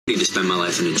To spend my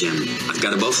life in a gym. I've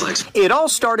got a Bowflex. It all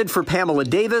started for Pamela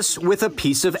Davis with a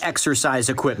piece of exercise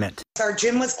equipment. Our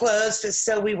gym was closed,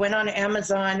 so we went on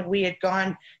Amazon. We had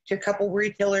gone to a couple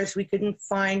retailers. We couldn't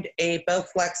find a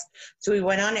Bowflex, so we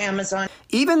went on Amazon.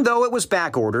 Even though it was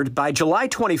back-ordered, by July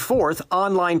 24th,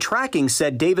 online tracking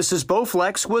said Davis's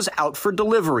Bowflex was out for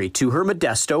delivery to her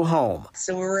Modesto home.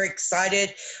 So we were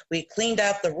excited. We cleaned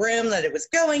out the room that it was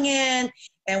going in,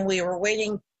 and we were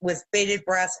waiting with bated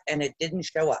breath, and it didn't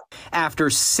show up.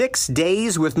 After 6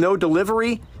 days with no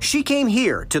delivery, she came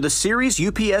here to the Ceres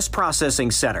UPS Processing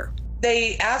Center.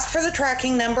 They asked for the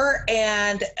tracking number,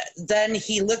 and then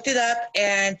he looked it up,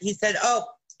 and he said, oh,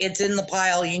 it's in the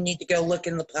pile. You need to go look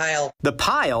in the pile. The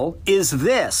pile is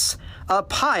this, a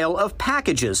pile of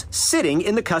packages sitting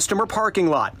in the customer parking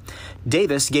lot.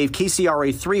 Davis gave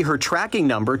KCRA 3 her tracking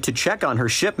number to check on her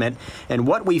shipment, and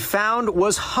what we found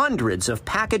was hundreds of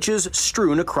packages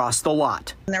strewn across the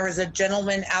lot. There was a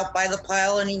gentleman out by the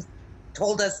pile, and he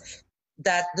told us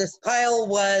that this pile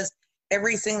was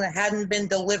everything that hadn't been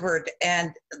delivered,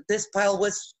 and this pile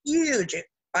was huge.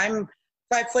 I'm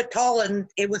 5 foot tall, and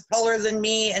it was taller than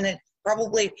me, and it's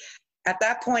probably at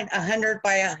that point 100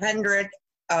 by 100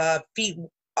 feet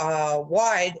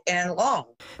wide and long.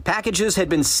 Packages had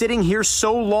been sitting here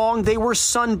so long they were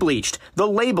sun-bleached, the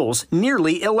labels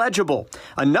nearly illegible.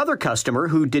 Another customer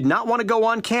who did not want to go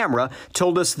on camera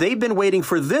told us they've been waiting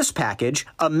for this package,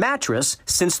 a mattress,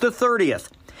 since the 30th.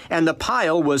 And the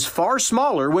pile was far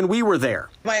smaller when we were there.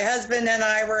 My husband and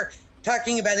I were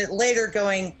talking about it later,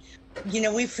 going, you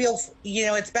know, we feel, you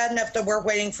know, it's bad enough that we're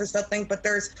waiting for something, but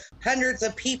there's hundreds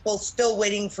of people still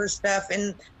waiting for stuff,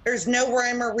 and there's no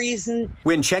rhyme or reason.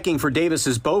 When checking for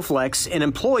Davis's Bowflex, an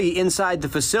employee inside the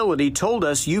facility told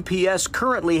us UPS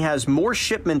currently has more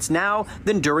shipments now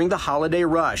than during the holiday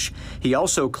rush. He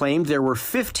also claimed there were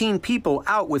 15 people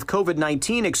out with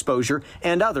COVID-19 exposure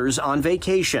and others on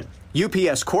vacation.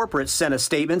 UPS corporate sent a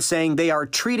statement saying they are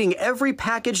treating every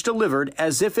package delivered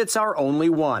as if it's our only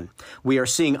one. We are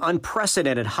seeing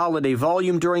unprecedented holiday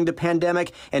volume during the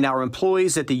pandemic, and our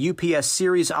employees at the UPS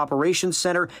Ceres Operations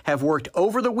Center have worked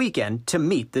over the weekend to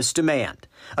meet this demand.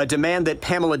 A demand that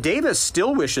Pamela Davis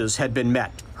still wishes had been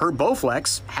met. Her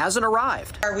Bowflex hasn't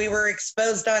arrived. We were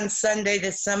exposed on Sunday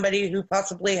to somebody who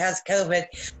possibly has COVID.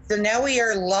 So now we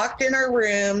are locked in our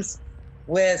rooms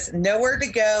with nowhere to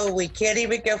go. We can't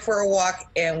even go for a walk,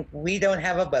 and we don't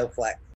have a Bowflex.